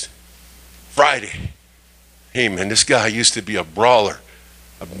confused. Friday. Hey, man, this guy used to be a brawler,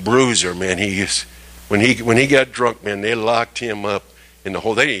 a bruiser, man. When he got drunk, man, they locked him up in the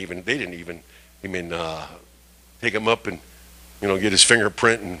hole. They didn't even take him up and get his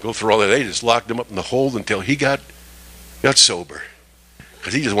fingerprint and go through all that. They just locked him up in the hold until he got sober,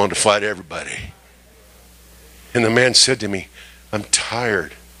 because he just wanted to fight everybody. And the man said to me, I'm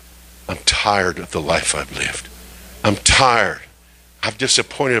tired of the life I've lived. I'm tired. I've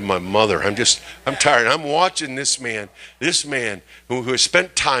disappointed my mother. I'm tired. I'm watching this man who has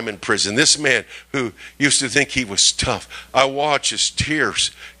spent time in prison, this man who used to think he was tough. I watch his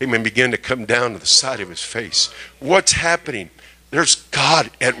tears, begin to come down to the side of his face. What's happening? There's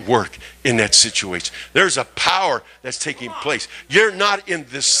God at work in that situation. There's a power that's taking place. You're not in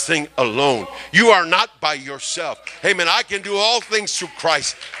this thing alone. You are not by yourself. Amen. I can do all things through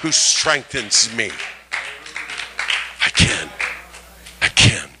Christ who strengthens me. I can.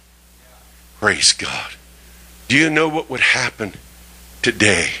 Praise God. Do you know what would happen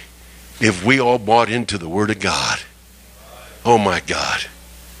today if we all bought into the Word of God? Oh my God.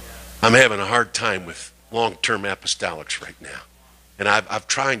 I'm having a hard time with long-term apostolics right now. And I've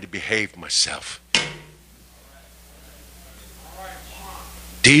tried to behave myself.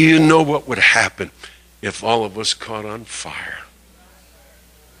 Do you know what would happen if all of us caught on fire?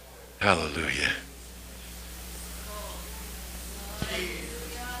 Hallelujah.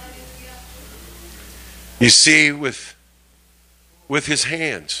 You see, with his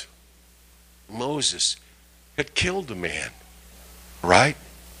hands, Moses had killed a man, right?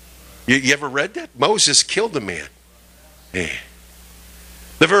 You ever read that? Moses killed a man. Yeah.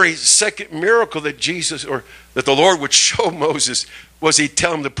 The very second miracle that the Lord would show Moses was he'd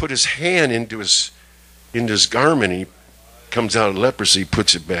tell him to put his hand into his garment, and he comes out of leprosy, he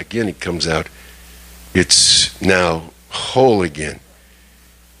puts it back in, he comes out, it's now whole again.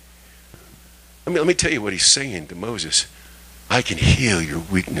 Let me tell you what he's saying to Moses. I can heal your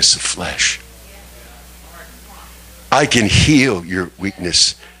weakness of flesh. I can heal your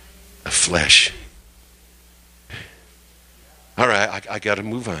weakness of flesh. All right, I got to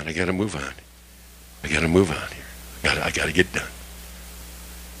move on. I got to move on here. I got to get done.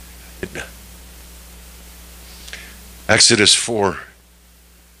 Exodus 4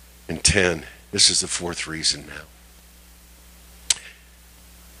 and 10. This is the fourth reason now.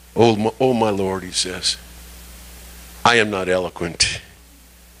 Oh, my Lord, he says, I am not eloquent,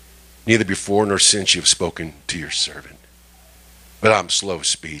 neither before nor since you have spoken to your servant, but I'm slow of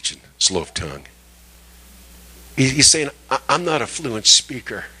speech and slow of tongue. He's saying, I'm not a fluent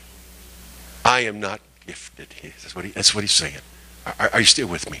speaker. I am not gifted. That's what he's saying. Are you still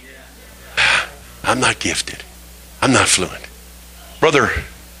with me? I'm not gifted. I'm not fluent. Brother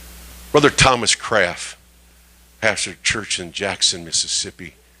Thomas Kraft pastored a church in Jackson,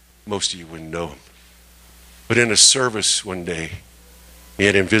 Mississippi. Most of you wouldn't know him. But in a service one day, he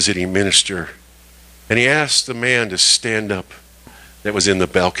had a visiting minister, and he asked the man to stand up that was in the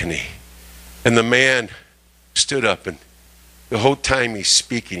balcony. And the man stood up, and the whole time he's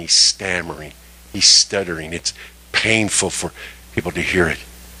speaking, he's stammering, he's stuttering. It's painful for people to hear it.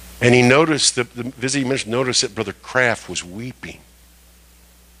 And he noticed, the visiting minister noticed that Brother Kraft was weeping.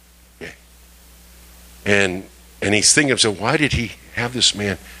 Okay. And he's thinking, so why did he have this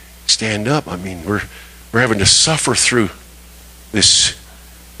man stand up? I mean, we're having to suffer through this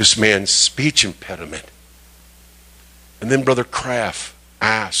man's speech impediment. And then Brother Kraft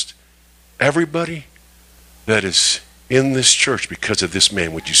asked, everybody that is in this church because of this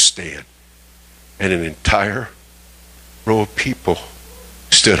man. Would you stand? And an entire row of people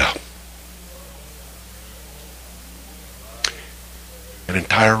stood up. An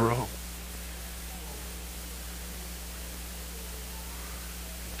entire row.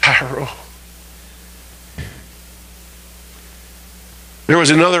 Entire row. There was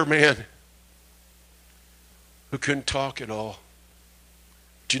another man who couldn't talk at all.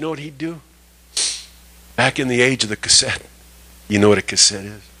 Do you know what he'd do? Back in the age of the cassette. You know what a cassette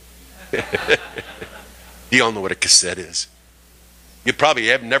is? You all know what a cassette is. You probably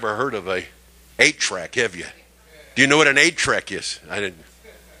have never heard of a 8-track, have you? Do you know what an 8-track is? I didn't.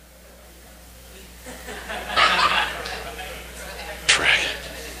 Track.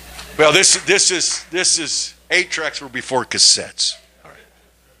 Well, this is 8-tracks were before cassettes. All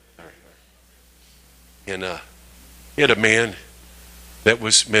right. And he had a man that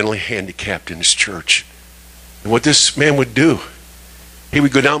was mentally handicapped in his church. And what this man would do, he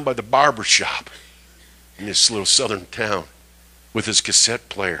would go down by the barber shop in this little southern town with his cassette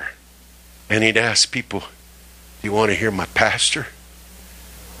player. And he'd ask people, do you want to hear my pastor?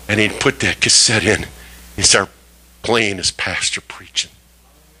 And he'd put that cassette in and start playing his pastor preaching.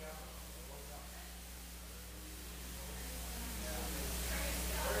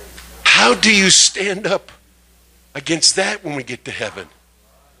 How do you stand up against that when we get to heaven?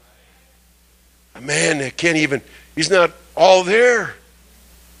 A man that can't even, he's not all there,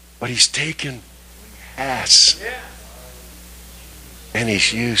 but he's taken what he has. And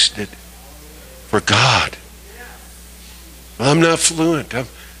he's used it for God. Well, I'm not fluent.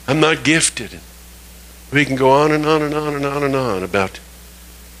 I'm not gifted. We can go on and on and on and on and on about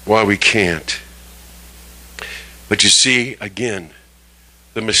why we can't. But you see, again,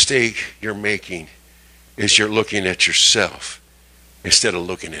 the mistake you're making is you're looking at yourself instead of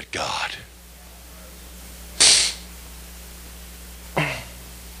looking at God.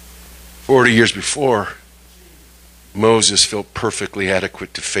 40 years before, Moses felt perfectly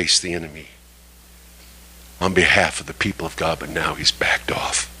adequate to face the enemy on behalf of the people of God, but now he's backed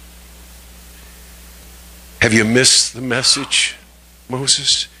off. Have you missed the message,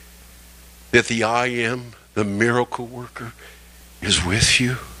 Moses? That the I am, the miracle worker, is with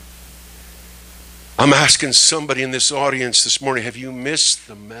you? I'm asking somebody in this audience this morning, have you missed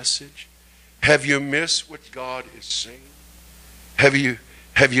the message? Have you missed what God is saying? Have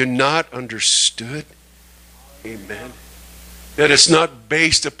you not understood? Amen. That it's not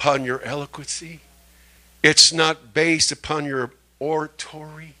based upon your eloquency. It's not based upon your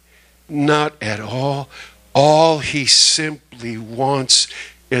oratory. Not at all. All he simply wants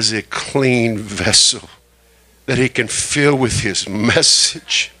is a clean vessel that he can fill with his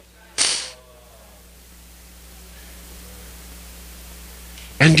message.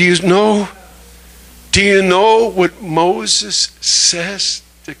 And do you know what Moses says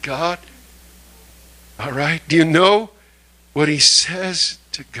to God? All right. Do you know what he says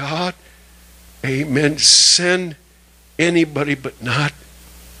to God? Amen. Send anybody but not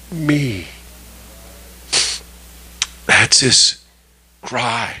me. That's his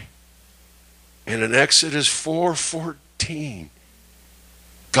cry. And in Exodus 4:14,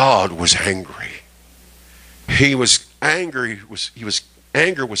 God was angry. He was angry.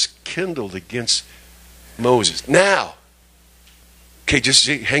 Anger was kindled against Moses. Now, okay, just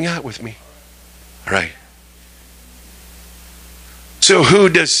hang out with me. All right. So who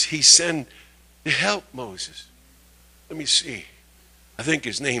does he send to help Moses? Let me see. I think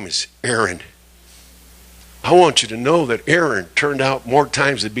his name is Aaron. I want you to know that Aaron turned out more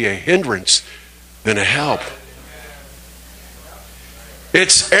times to be a hindrance than a help.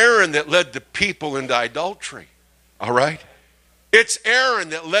 It's Aaron that led the people into idolatry. All right? It's Aaron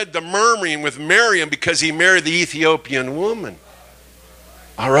that led the murmuring with Miriam because he married the Ethiopian woman.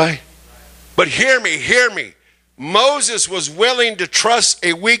 All right? But hear me. Moses was willing to trust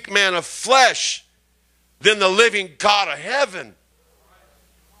a weak man of flesh than the living God of heaven.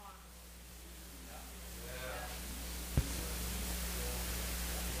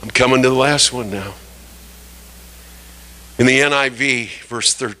 I'm coming to the last one now. In the NIV,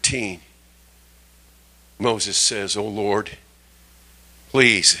 verse 13, Moses says, "Oh Lord,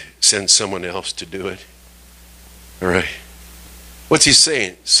 please send someone else to do it." All right. What's he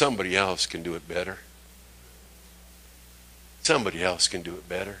saying? Somebody else can do it better. Somebody else can do it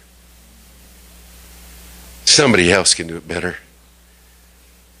better. Somebody else can do it better.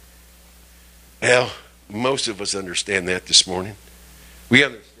 Well, most of us understand that this morning. We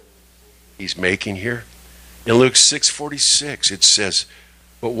understand what he's making here. In Luke 6:46, it says,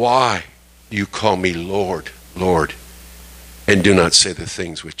 "But why do you call me Lord, Lord, and do not say the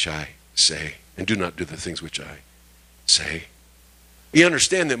things which I say, and do not do the things which I say. You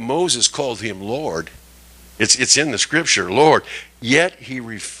understand that Moses called him Lord. It's in the scripture, Lord. Yet he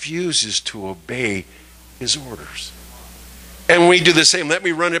refuses to obey his orders. And we do the same. Let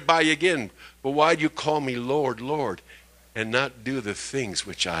me run it by you again. But why do you call me Lord, Lord, and not do the things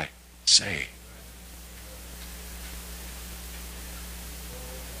which I say?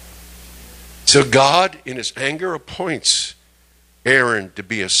 So God, in his anger, appoints Aaron to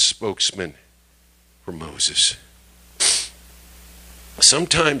be a spokesman for Moses.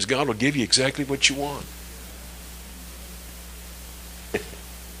 Sometimes God will give you exactly what you want.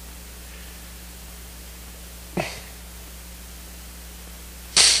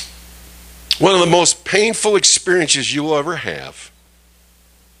 One of the most painful experiences you'll ever have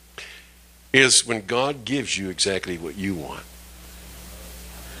is when God gives you exactly what you want.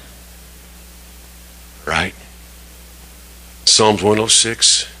 Right? Psalms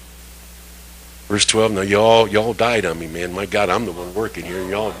 106, verse 12. Now y'all died on me, man. My God, I'm the one working here,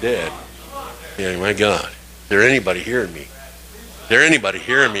 and y'all dead. Yeah, my God. Is there anybody hearing me? Is there anybody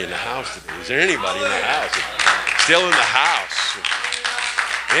hearing me in the house today? Is there anybody in the house? Still in the house?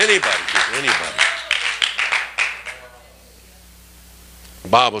 Anybody? The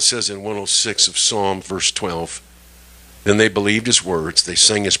Bible says in 106 of Psalm, verse 12, then they believed his words, they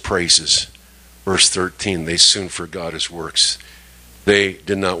sang his praises. Verse 13, they soon forgot his works. They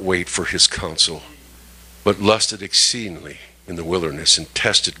did not wait for his counsel, but lusted exceedingly in the wilderness and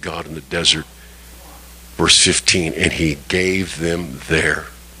tested God in the desert. Verse 15, and he gave them their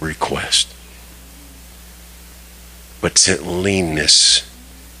request, but sent leanness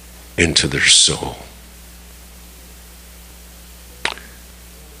into their soul.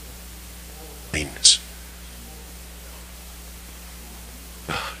 Leanness.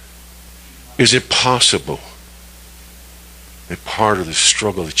 Is it possible that part of the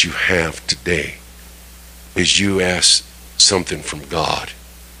struggle that you have today is you ask something from God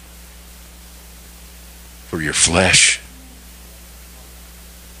for your flesh,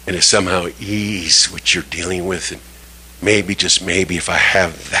 and it somehow ease what you're dealing with, and maybe, just maybe, if I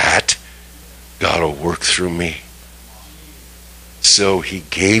have that, God will work through me. So he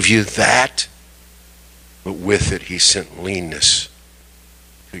gave you that, but with it he sent leanness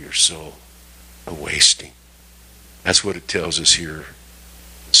to your soul, a wasting. That's what it tells us here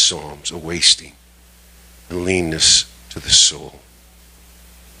in Psalms, a wasting, a leanness to the soul.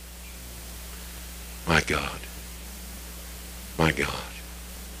 My God. My God.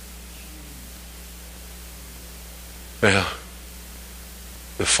 Well,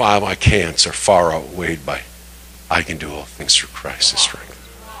 the 5 I can'ts are far outweighed by I can do all things through Christ that strengthens.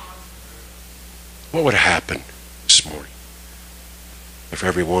 What would happen this morning if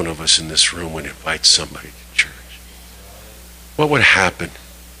every one of us in this room would invite somebody to church? What would happen?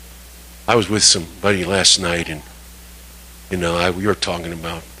 I was with somebody last night, and we were talking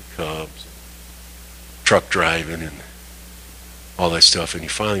about the Cubs, truck driving, and all that stuff. And he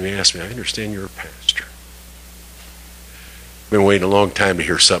finally asked me, I understand you're a pastor. I've been waiting a long time to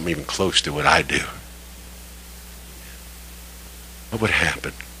hear something even close to what I do. What would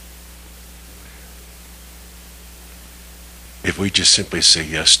happen if we just simply say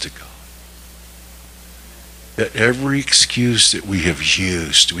yes to God? That every excuse that we have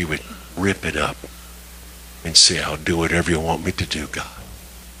used, we would rip it up and say, I'll do whatever you want me to do, God.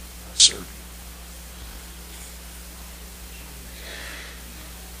 I'll serve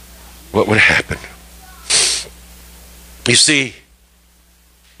you. What would happen? You see,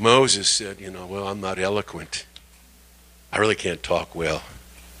 Moses said, well, I'm not eloquent. I really can't talk well.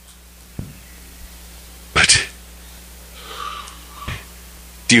 But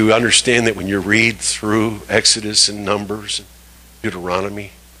do you understand that when you read through Exodus and Numbers and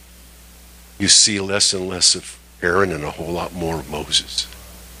Deuteronomy, you see less and less of Aaron and a whole lot more of Moses?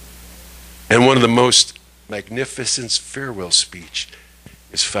 And one of the most magnificent farewell speech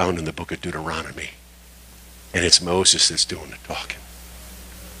is found in the book of Deuteronomy. And it's Moses that's doing the talking.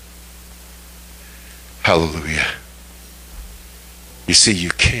 Hallelujah. You see, you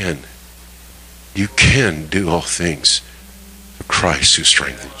can do all things through Christ who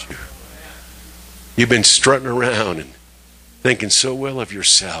strengthens you. You've been strutting around and thinking so well of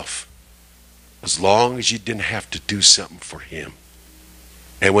yourself, as long as you didn't have to do something for him.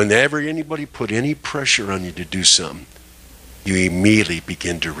 And whenever anybody put any pressure on you to do something, you immediately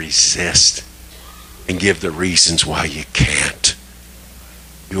begin to resist and give the reasons why you can't.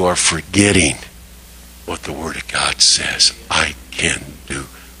 You are forgetting what the Word of God says. I can do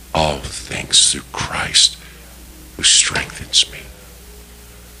all things through Christ who strengthens me.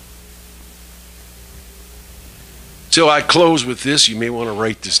 So I close with this. You may want to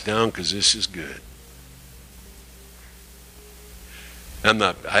write this down because this is good. I'm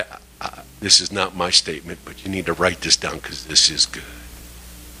not, this is not my statement, but you need to write this down because this is good.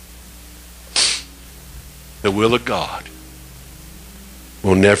 The will of God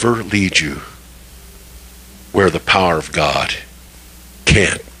will never lead you where the power of God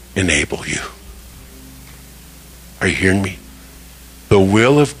can't enable you. Are you hearing me? The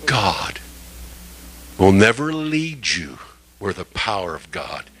will of God will never lead you where the power of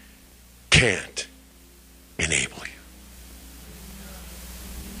God can't enable you.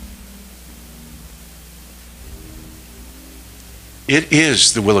 It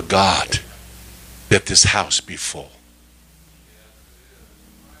is the will of God that this house be full.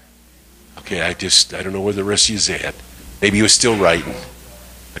 Okay, I don't know where the rest of you's at. Maybe you were still writing.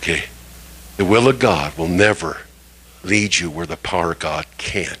 Okay. The will of God will never lead you where the power of God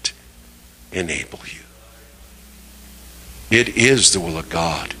can't enable you. It is the will of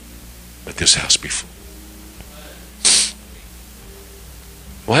God that this house be full.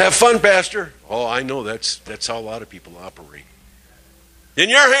 Well, have fun, Pastor. Oh, I know that's how a lot of people operate. In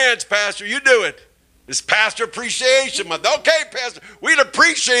your hands, Pastor, you do it. It's Pastor Appreciation Month. Okay, Pastor, we'd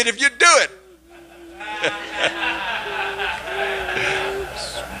appreciate if you do it.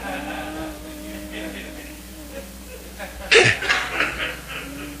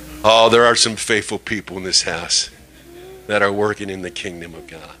 Oh, there are some faithful people in this house that are working in the kingdom of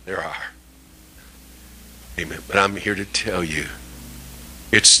God. There are. Amen. But I'm here to tell you,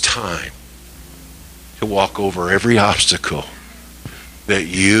 it's time to walk over every obstacle that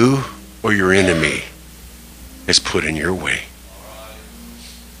you or your enemy has put in your way.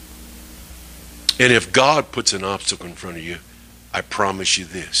 And if God puts an obstacle in front of you, I promise you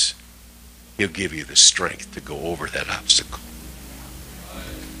this, He'll give you the strength to go over that obstacle.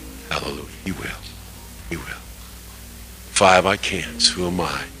 Hallelujah. He will. He will. 5 I can'ts. Who am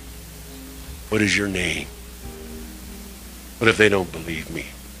I? What is your name? What if they don't believe me?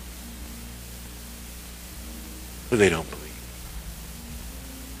 What if they don't believe?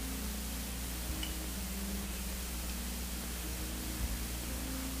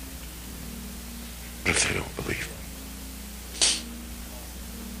 What if they don't believe?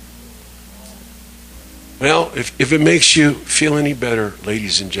 Well, if it makes you feel any better,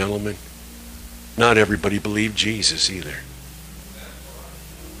 ladies and gentlemen, not everybody believed Jesus either.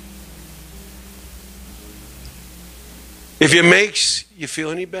 If it makes you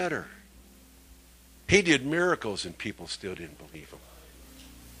feel any better, He did miracles and people still didn't believe Him.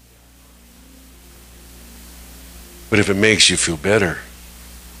 But if it makes you feel better,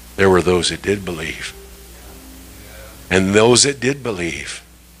 there were those that did believe. And those that did believe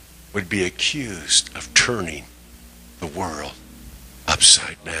would be accused of turning the world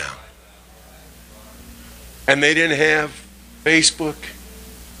upside down. And they didn't have Facebook.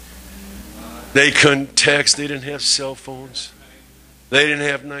 They couldn't text. They didn't have cell phones. They didn't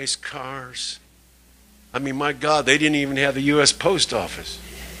have nice cars. I mean, my God, they didn't even have the U.S. Post Office.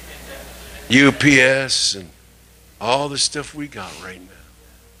 UPS and all the stuff we got right now.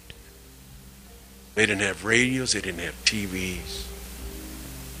 They didn't have radios. They didn't have TVs.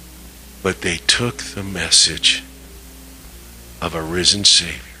 But they took the message of a risen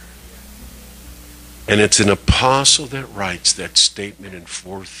Savior. And it's an apostle that writes that statement in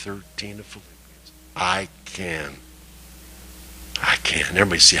 4:13 of Philippians. I can. I can.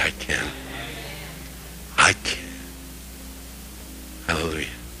 Everybody say, I can. I can. Hallelujah.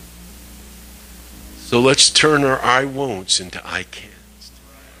 So let's turn our I won'ts into I cans.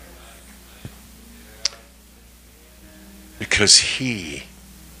 Because He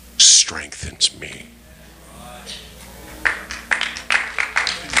strengthens me.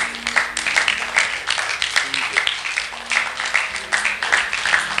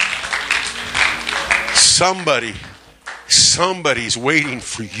 Somebody's waiting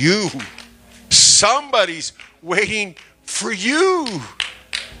for you. Somebody's waiting for you.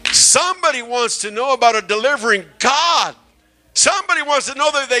 Somebody wants to know about a delivering God. Somebody wants to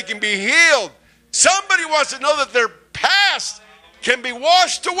know that they can be healed. Somebody wants to know that their past can be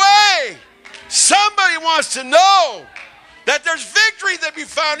washed away. Somebody wants to know that there's victory that be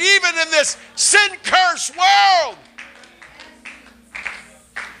found even in this sin-cursed world.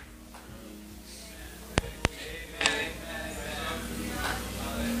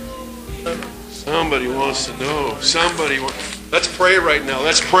 Somebody wants to know. Let's pray right now.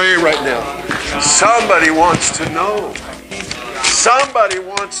 Let's pray right now. Somebody wants to know. Somebody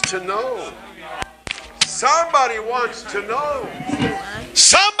wants to know. Somebody wants to know.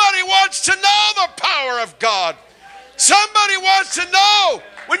 Somebody wants to know the power of God. Somebody wants to know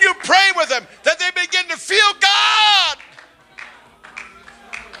when you pray with them that they begin to feel God.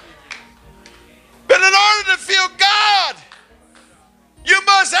 But in order to feel God, You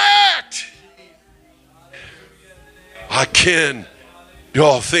must act. I can do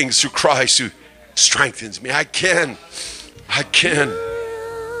all things through Christ who strengthens me. I can.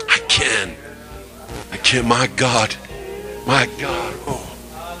 My God. My God.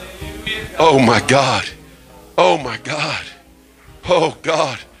 Oh my God. Oh my God. Oh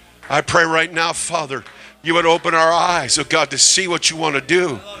God. I pray right now, Father, you would open our eyes, oh God, to see what you want to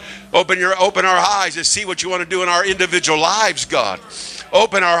do. Open our eyes to see what you want to do in our individual lives, God.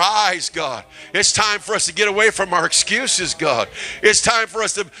 Open our eyes, God. It's time for us to get away from our excuses, God. It's time for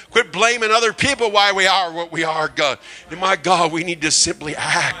us to quit blaming other people why we are what we are, God. And my God, we need to simply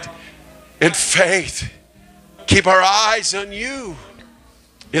act in faith. Keep our eyes on you.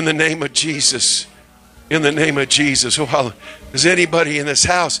 In the name of Jesus. In the name of Jesus. Oh, does anybody in this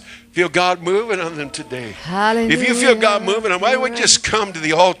house feel God moving on them today? Hallelujah. If you feel God moving on, why don't we just come to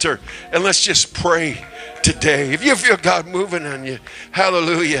the altar and let's just pray today. If you feel God moving on you,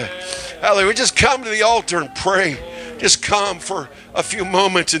 hallelujah. Hallelujah. Just come to the altar and pray. Just come for a few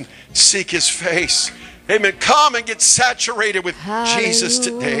moments and seek his face. Amen. Come and get saturated with Jesus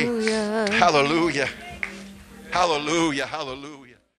today. Hallelujah. Hallelujah. Hallelujah. Hallelujah.